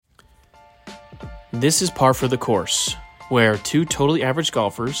This is Par for the Course, where two totally average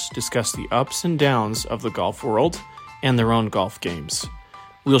golfers discuss the ups and downs of the golf world and their own golf games.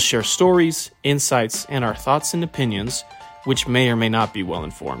 We'll share stories, insights, and our thoughts and opinions, which may or may not be well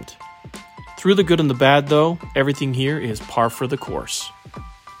informed. Through the good and the bad, though, everything here is par for the course.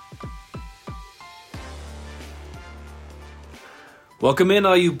 Welcome in,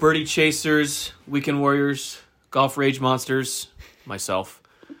 all you birdie chasers, weekend warriors, golf rage monsters, myself,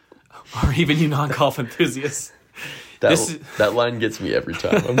 or even you non-golf enthusiasts. That line gets me every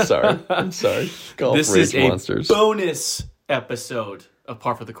time. I'm sorry. Golf This rage is a monsters. bonus episode of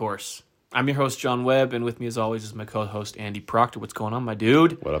Par for the Course. I'm your host, John Webb, and with me as always is my co-host, Andy Proctor. What's going on, my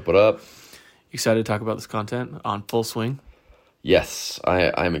dude? What up? Excited to talk about this content on Full Swing? Yes,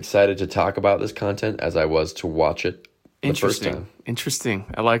 I'm excited to talk about this content as I was to watch it the first time. Interesting.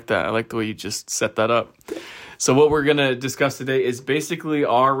 I like that. I like the way you just set that up. So what we're going to discuss today is basically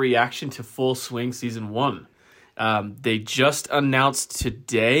our reaction to Full Swing Season 1. They just announced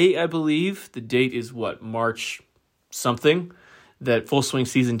today, I believe. The date is March something, that Full Swing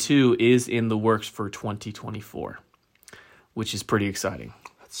Season 2 is in the works for 2024, which is pretty exciting.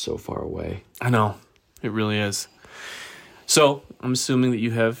 That's so far away. I know. It really is. So I'm assuming that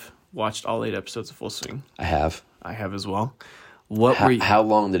you have watched all 8 episodes of Full Swing. I have. I have as well. How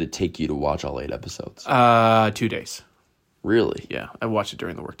long did it take you to watch all 8 episodes? 2 days. Really? Yeah, I watched it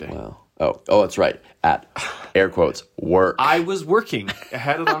during the workday. Wow. Oh, that's right. At air quotes work. I was working. I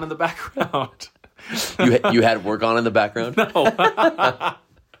had it on in the background. You had work on in the background? No.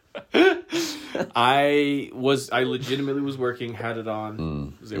 I legitimately was working, had it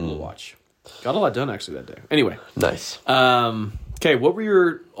on, was able to watch. Got a lot done actually that day. Anyway. Nice. Okay, what were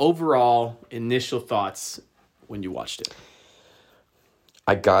your overall initial thoughts when you watched it?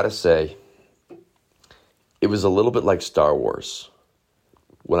 I gotta say, it was a little bit like Star Wars.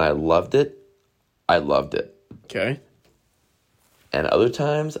 When I loved it, I loved it. Okay. And other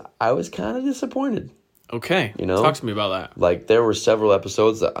times, I was kind of disappointed. Okay. You know? Talk to me about that. Like, there were several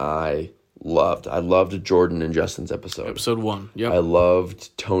episodes that I loved. I loved Jordan and Justin's episode. Episode 1. Yep. I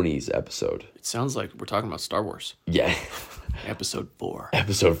loved Tony's episode. It sounds like we're talking about Star Wars. Yeah. Episode 4.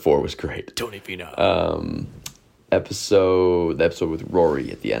 Episode 4 was great. Tony Fino. The episode with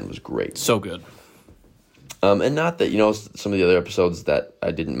Rory at the end was great. So good. And not that, some of the other episodes that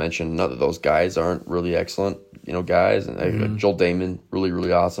I didn't mention, not that those guys aren't really excellent, guys. And Joel Damon, really,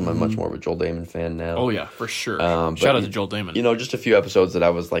 really awesome. I'm much more of a Joel Damon fan now. Oh, yeah, for sure. Shout out to Joel Damon. Just a few episodes that I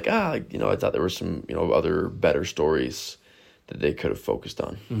was like, I thought there were some, other better stories that they could have focused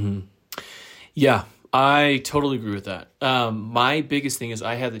on. Mm-hmm. Yeah, I totally agree with that. My biggest thing is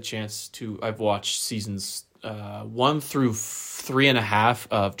I've watched seasons 1 through 3.5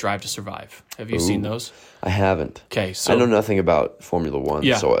 of Drive to Survive. Have you seen those? I haven't. Okay, so I know nothing about Formula One,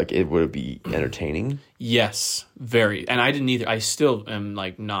 Yeah. so it would be entertaining. Yes, very. And I didn't either. I still am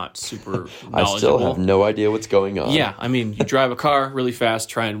not super knowledgeable. I still have no idea what's going on. Yeah, I mean, you drive a car really fast,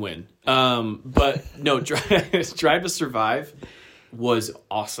 try and win. But no, Drive to Survive was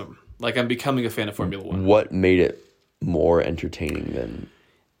awesome. Like, I'm becoming a fan of Formula One. What made it more entertaining than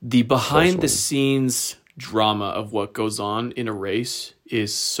the behind-the-scenes drama of what goes on in a race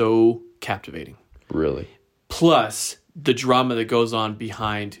is so captivating. Really? Plus, the drama that goes on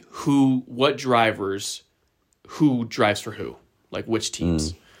behind what drivers, who drives for who, like which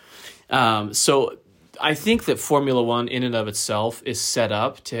teams. So I think that Formula One in and of itself is set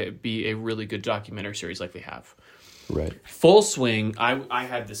up to be a really good documentary series like they have. Right. Full Swing, I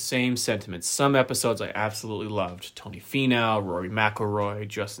had the same sentiments. Some episodes I absolutely loved. Tony Finau, Rory McIlroy,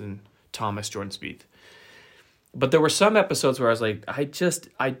 Justin Thomas, Jordan Spieth. But there were some episodes where I was like, I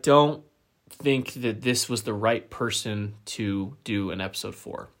don't think that this was the right person to do an episode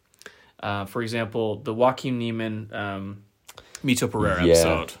for. For example, the Joaquin Niemann, Mito Pereira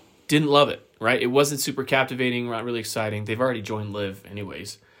episode. Didn't love it, right? It wasn't super captivating, not really exciting. They've already joined Liv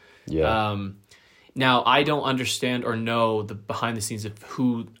anyways. Yeah. Now, I don't understand or know the behind the scenes of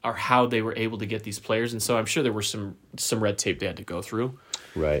who or how they were able to get these players, and so I'm sure there were some red tape they had to go through.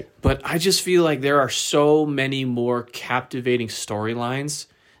 Right. But I just feel like there are so many more captivating storylines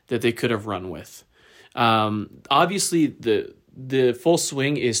that they could have run with. Obviously, the Full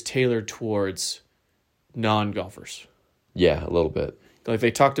Swing is tailored towards non-golfers. Yeah, a little bit. Like,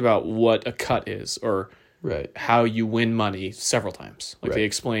 they talked about what a cut is or how you win money several times. Like, they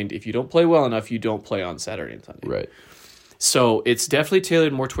explained, if you don't play well enough, you don't play on Saturday and Sunday. Right. So it's definitely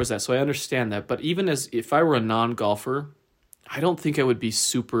tailored more towards that. So I understand that. But even if I were a non-golfer, I don't think I would be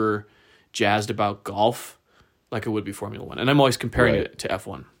super jazzed about golf like I would be Formula One. And I'm always comparing it to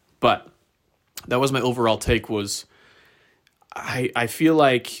F1. But that was my overall take was I feel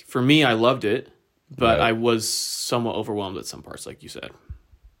like, for me, I loved it. But Right. I was somewhat overwhelmed at some parts, like you said,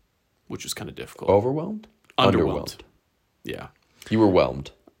 which was kind of difficult. Overwhelmed? Underwhelmed. Yeah. You were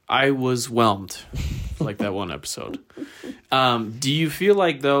whelmed. I was whelmed, like that one episode. Do you feel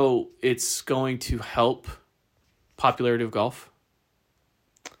like, though, it's going to help popularity of golf?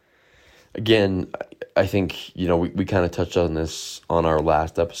 Again, I think, we kind of touched on this on our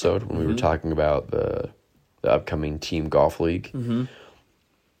last episode when we were talking about the upcoming Team Golf League.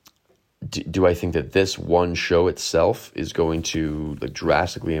 Do I think that this one show itself is going to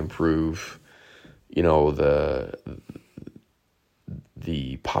drastically improve,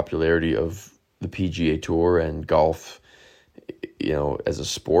 the popularity of the PGA Tour and golf, as a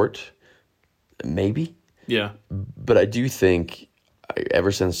sport? Maybe. Yeah. But I do think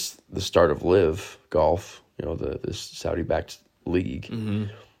ever since the start of Live Golf, this Saudi-backed league,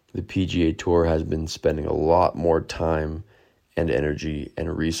 the PGA Tour has been spending a lot more time and energy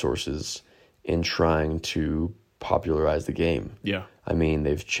and resources in trying to popularize the game. Yeah. I mean,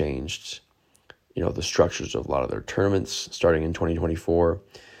 they've changed, the structures of a lot of their tournaments starting in 2024.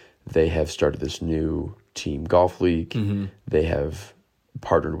 They have started this new Team Golf League. They have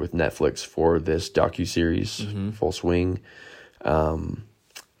partnered with Netflix for this docuseries, Full Swing.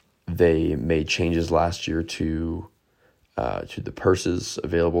 They made changes last year to the purses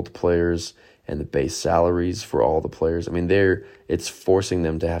available to players and the base salaries for all the players. I mean, it's forcing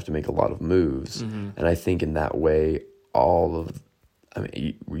them to have to make a lot of moves. And I think in that way,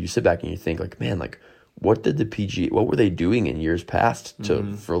 you sit back and you think what did the PGA, what were they doing in years past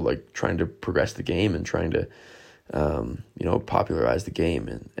for trying to progress the game and trying to, popularize the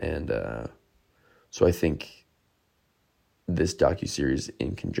game. And so I think this docuseries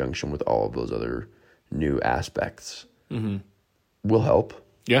in conjunction with all of those other new aspects will help.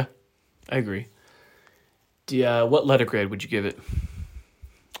 Yeah, I agree. What letter grade would you give it?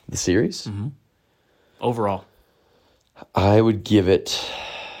 The series? Overall. I would give it...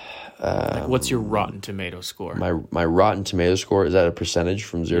 what's your Rotten Tomato score? My Rotten Tomato score, is that a percentage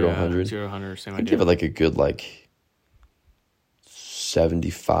from 0 to 100? 0 to 100, same I'd idea. give it a good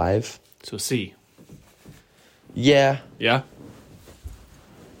 75. So C. Yeah. Yeah?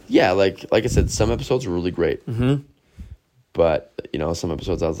 Yeah, like I said, some episodes were really great. But, some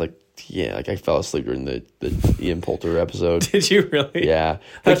episodes I was I fell asleep during the Ian Poulter episode. Did you really? Yeah.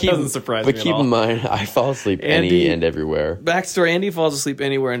 That doesn't surprise me But at keep all. in mind, I fall asleep any and everywhere. Backstory, Andy falls asleep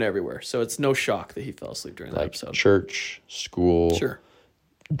anywhere and everywhere, so it's no shock that he fell asleep during that episode. Church, school, Sure.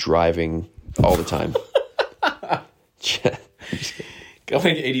 driving, all the time.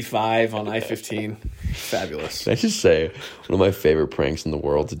 Going 85 on I-15. Fabulous. Can I just say, one of my favorite pranks in the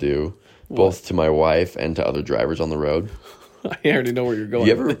world to do, both to my wife and to other drivers on the road? I already know where you're going.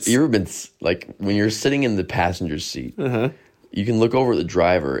 You ever been, when you're sitting in the passenger seat, you can look over at the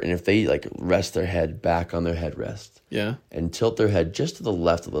driver, and if they, rest their head back on their headrest and tilt their head just to the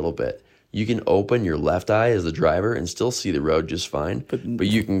left a little bit, you can open your left eye as the driver and still see the road just fine, but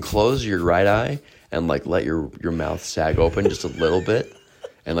you can close your right eye and, let your mouth sag open just a little bit.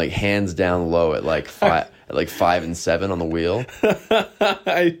 And hands down low at 5 and 7 on the wheel.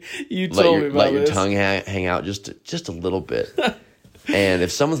 You told me about let your this. tongue hang out just a little bit. And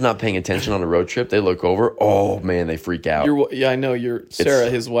if someone's not paying attention on a road trip, they look over. Oh man, they freak out. I know. Sarah,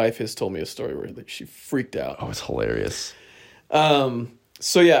 his wife, has told me a story where she freaked out. Oh, it's hilarious.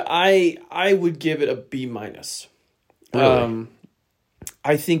 So yeah, I would give it a B-. Really?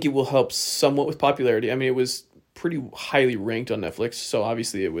 I think it will help somewhat with popularity. I mean, it was pretty highly ranked on Netflix, so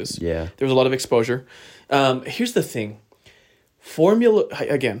obviously it was. Yeah. There was a lot of exposure. Here's the thing. Formula,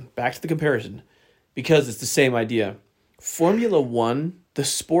 again, back to the comparison, because it's the same idea. Formula One, the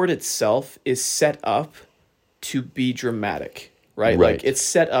sport itself, is set up to be dramatic, right? Right. It's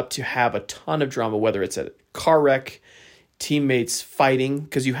set up to have a ton of drama, whether it's a car wreck, teammates fighting,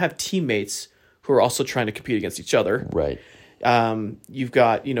 because you have teammates who are also trying to compete against each other. Right. You've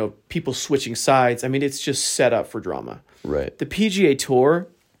got, people switching sides. I mean, it's just set up for drama. Right. The PGA Tour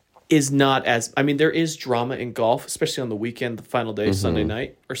is not as... I mean, there is drama in golf, especially on the weekend, the final day, Sunday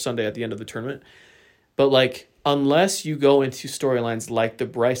night, or Sunday at the end of the tournament. But, unless you go into storylines like the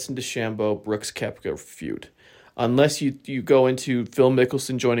Bryson DeChambeau, Brooks Koepka feud, unless you go into Phil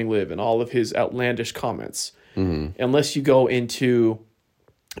Mickelson joining Liv and all of his outlandish comments, unless you go into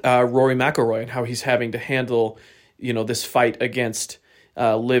Rory McIlroy and how he's having to handle... this fight against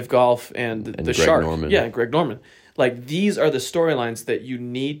Live Golf and the Greg Shark. Norman. Yeah, and Greg Norman. These are the storylines that you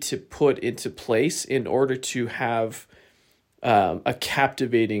need to put into place in order to have a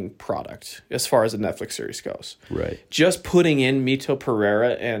captivating product as far as a Netflix series goes. Right. Just putting in Mito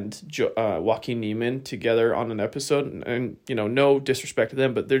Pereira and Joaquin Neiman together on an episode, and no disrespect to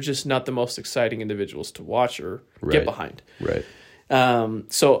them, but they're just not the most exciting individuals to watch or get behind. Right.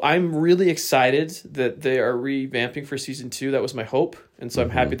 So I'm really excited that they are revamping for season 2. That was my hope, and so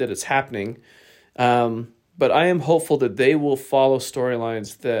I'm happy that it's happening. But I am hopeful that they will follow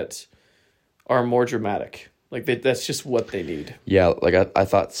storylines that are more dramatic. Like that's just what they need. Yeah, like I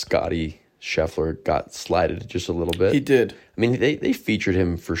thought Scotty Scheffler got slighted just a little bit. He did. I mean, they featured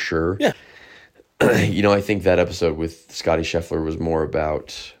him for sure. Yeah. I think that episode with Scotty Scheffler was more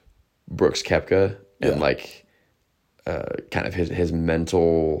about Brooks Koepka and kind of his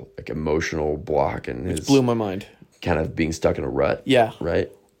mental, emotional block and his... It blew my mind. Kind of being stuck in a rut. Yeah.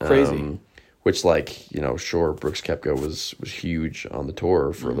 Right? Crazy. Which, sure, Brooks Koepka was huge on the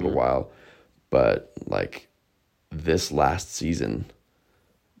tour for a little while. But, this last season,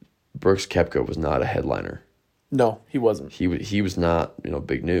 Brooks Koepka was not a headliner. No, he wasn't. He was not,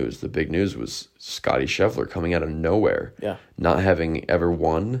 big news. The big news was Scotty Scheffler coming out of nowhere. Yeah. Not having ever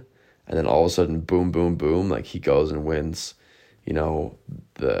won. And then all of a sudden, boom, boom, boom. He goes and wins, the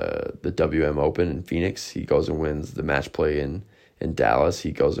WM Open in Phoenix. He goes and wins the match play in Dallas.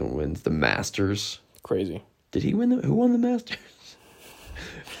 He goes and wins the Masters. Crazy. Did he win who won the Masters?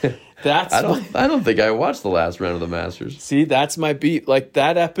 I don't think I watched the last round of the Masters. See, that's my beat.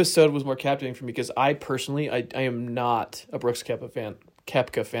 That episode was more captivating for me because I personally, I am not a Brooks Koepka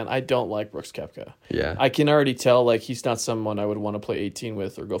fan. I don't like Brooks Koepka. Yeah. I can already tell he's not someone I would want to play 18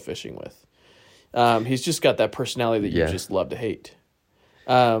 with or go fishing with. He's just got that personality that you just love to hate.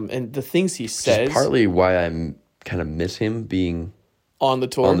 And the things he says... Which is partly why I kind of miss him being... On the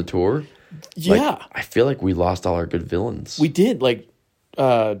tour? Yeah. I feel like we lost all our good villains. We did.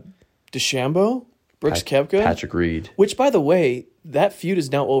 DeChambeau, Brooks Koepka, Patrick Reed. Which, by the way, that feud is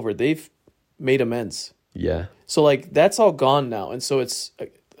now over. They've made amends. Yeah. So, that's all gone now. And so it's...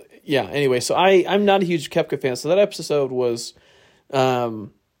 anyway. So I'm not a huge Koepka fan. So that episode was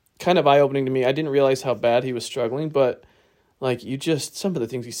kind of eye-opening to me. I didn't realize how bad he was struggling. But, some of the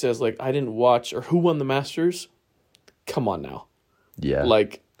things he says, I didn't watch... Or who won the Masters? Come on now. Yeah. Who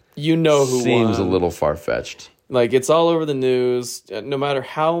won. Seems a little far-fetched. It's all over the news. No matter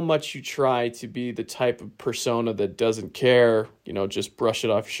how much you try to be the type of persona that doesn't care, just brush it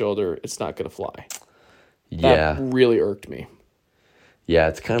off your shoulder, it's not going to fly. Yeah. That really irked me. Yeah,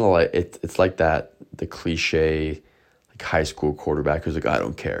 it's kind of it's like that, the cliche, high school quarterback who's I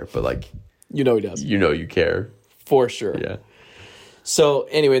don't care. But, he does. You care. For sure. Yeah. So,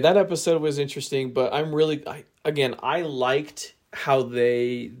 anyway, that episode was interesting, but I liked how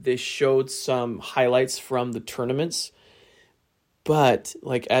they showed some highlights from the tournaments, but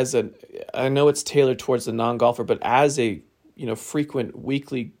I know it's tailored towards the non-golfer, but as a frequent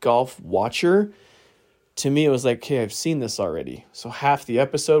weekly golf watcher, to me it was hey, I've seen this already. So half the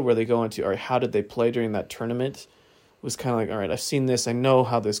episode where they go into, all right, how did they play during that tournament, was kind of all right, I've seen this, I know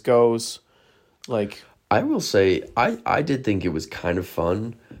how this goes. I will say I did think it was kind of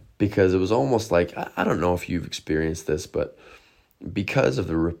fun because it was almost I don't know if you've experienced this, but because of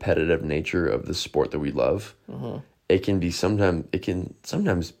the repetitive nature of the sport that we love, it can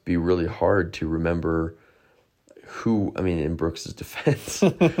sometimes be really hard to remember who, in Brooks's defense,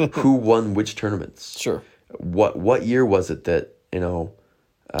 who won which tournaments. Sure. What year was it that,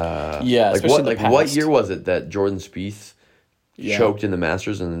 what year was it that Jordan Spieth choked in the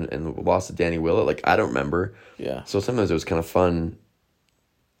Masters and lost to Danny Willett? I don't remember. Yeah. So sometimes it was kind of fun.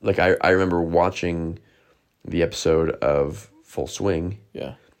 I remember watching the episode of Full Swing,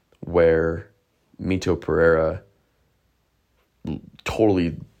 where Mito Pereira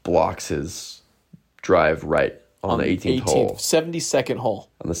totally blocks his drive right on the 18th hole. 72nd hole.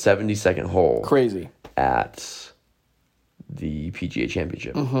 On the 72nd hole. Crazy. At the PGA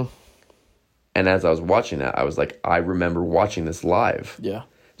Championship. Mm-hmm. And as I was watching that, I was I remember watching this live. Yeah.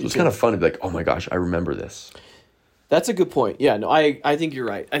 So it's kind of fun to be oh my gosh, I remember this. That's a good point. Yeah, no, I think you're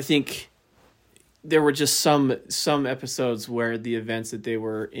right. I think there were just some episodes where the events that they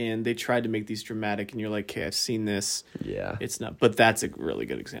were in, they tried to make these dramatic, and you're okay, I've seen this. Yeah. It's not, but that's a really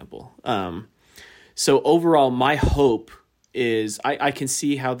good example. So overall, my hope is I can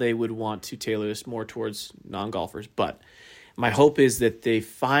see how they would want to tailor this more towards non-golfers, but my hope is that they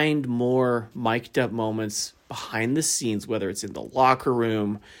find more mic'd up moments behind the scenes, whether it's in the locker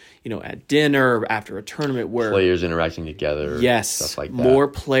room, at dinner, after a tournament, where players interacting together, stuff like that. More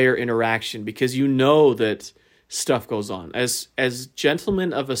player interaction, because that stuff goes on. As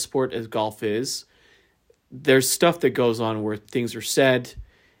gentlemen of a sport as golf is, there's stuff that goes on where things are said,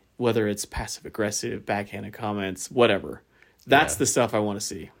 whether it's passive aggressive, backhanded comments, whatever. That's the stuff I want to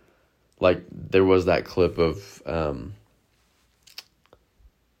see. Like, there was that clip of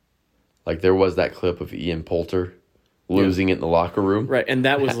Ian Poulter losing it in the locker room. Right, and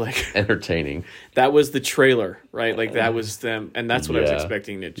that was like... entertaining. That was the trailer, right? Like, that was them, and that's what I was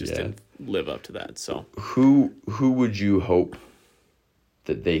expecting. It just didn't live up to that, so... Who would you hope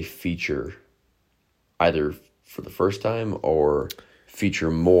that they feature either for the first time or feature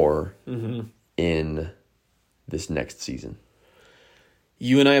more in this next season?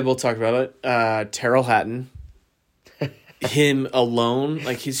 You and I have both talked about it. Terrell Hatton. Him alone,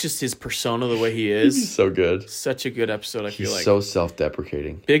 like, he's just his persona, the way he is. He's so good. Such a good episode, feel like. He's so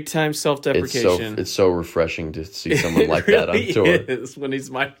self-deprecating. Big time self-deprecation. It's so refreshing to see someone like that on tour. It is when he's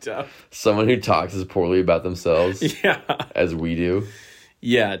mic'd up. Someone who talks as poorly about themselves as we do.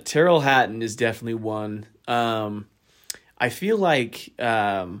 Yeah, Terrell Hatton is definitely one. I feel like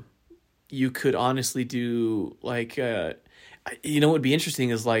you could honestly do, like, what would be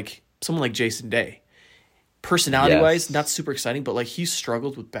interesting is, like, someone like Jason Day. Personality-wise, not super exciting, but, like, he's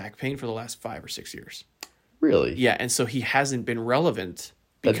struggled with back pain for the last 5 or 6 years. Really? Yeah, and so he hasn't been relevant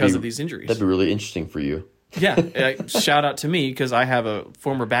because of these injuries. That'd be really interesting for you. Yeah, shout out to me, because I have a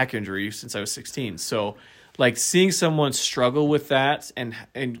former back injury since I was 16. So, like, seeing someone struggle with that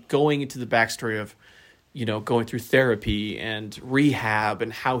and going into the backstory of, going through therapy and rehab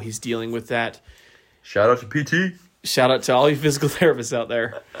and how he's dealing with that. Shout out to PT. Shout out to all you physical therapists out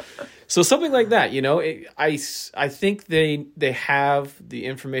there. So something like that, I think they have the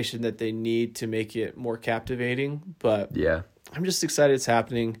information that they need to make it more captivating, but I'm just excited it's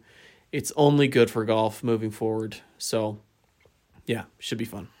happening. It's only good for golf moving forward. So, yeah, should be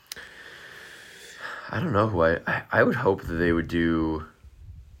fun. I don't know who I would hope that they would do.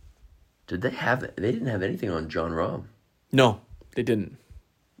 They didn't have anything on Jon Rahm. No, they didn't.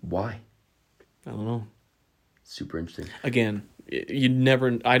 Why? I don't know. Super interesting. Again,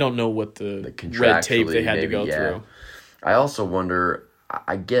 I don't know what the red tape they had to go through. I also wonder,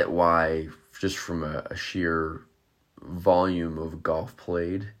 I get why, just from a sheer volume of golf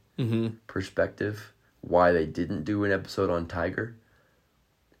played perspective, why they didn't do an episode on Tiger.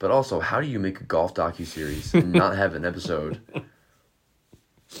 But also, how do you make a golf docuseries and not have an episode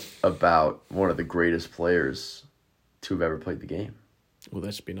about one of the greatest players to have ever played the game? Well,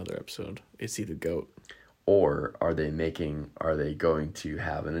 that should be another episode. Is he the GOAT? Or are they going to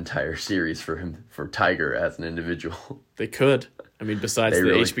have an entire series for Tiger as an individual? They could. I mean, besides the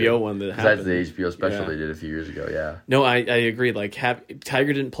HBO could. One that happened. Besides the HBO special they did a few years ago, yeah. No, I agree. Like,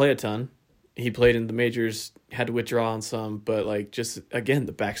 Tiger didn't play a ton. He played in the majors, had to withdraw on some, but, like, just, again,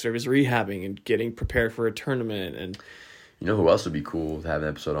 the backstory of his rehabbing and getting prepared for a tournament. And you know who else would be cool to have an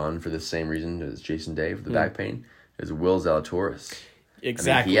episode on for the same reason as Jason Day for the back pain? Is Will Zalatoris.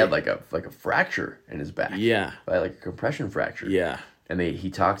 Exactly. I mean, he had like a fracture in his back. Yeah. Like a compression fracture. Yeah. And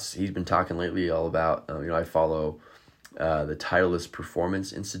he's been talking lately all about, I follow the Titleist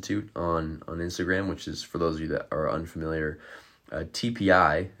Performance Institute on Instagram, which is, for those of you that are unfamiliar,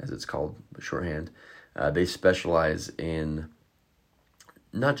 TPI, as it's called, shorthand. They specialize in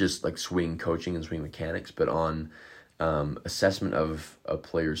not just like swing coaching and swing mechanics, but on assessment of a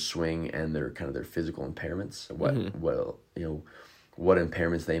player's swing and their physical impairments. What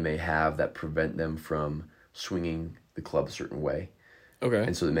impairments they may have that prevent them from swinging the club a certain way. Okay.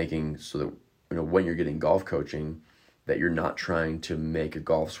 And so that when you're getting golf coaching, that you're not trying to make a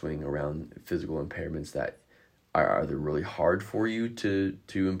golf swing around physical impairments that are either really hard for you to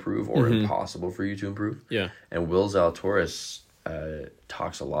improve or impossible for you to improve. Yeah. And Will Zalatoris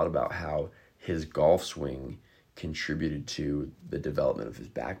talks a lot about how his golf swing contributed to the development of his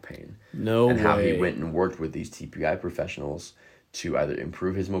back pain. And how he went and worked with these TPI professionals to either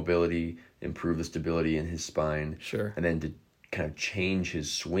improve his mobility, improve the stability in his spine, and then to kind of change his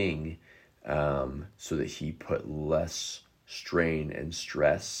swing so that he put less strain and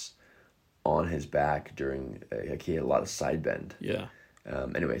stress on his back during, he had a lot of side bend. Yeah.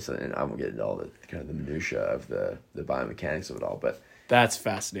 Anyway, and I won't get into all the kind of the minutia of the biomechanics of it all, but that's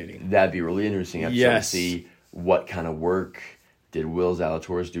fascinating. That'd be a really interesting episode to see what kind of work did Will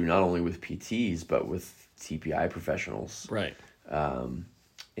Zalatoris do, not only with PTs, but with TPI professionals. Right.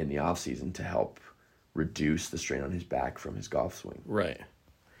 In the off season to help reduce the strain on his back from his golf swing. Right.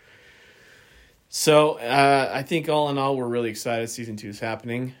 So I think all in all, we're really excited. Season 2 is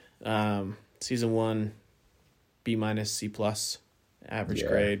happening. Season 1, B-, C+, average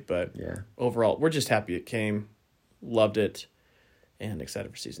grade, but overall, we're just happy it came, loved it, and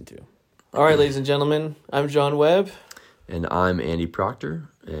excited for Season 2. All right, ladies and gentlemen, I'm John Webb. And I'm Andy Proctor,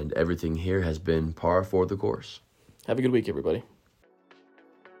 and everything here has been par for the course. Have a good week, everybody.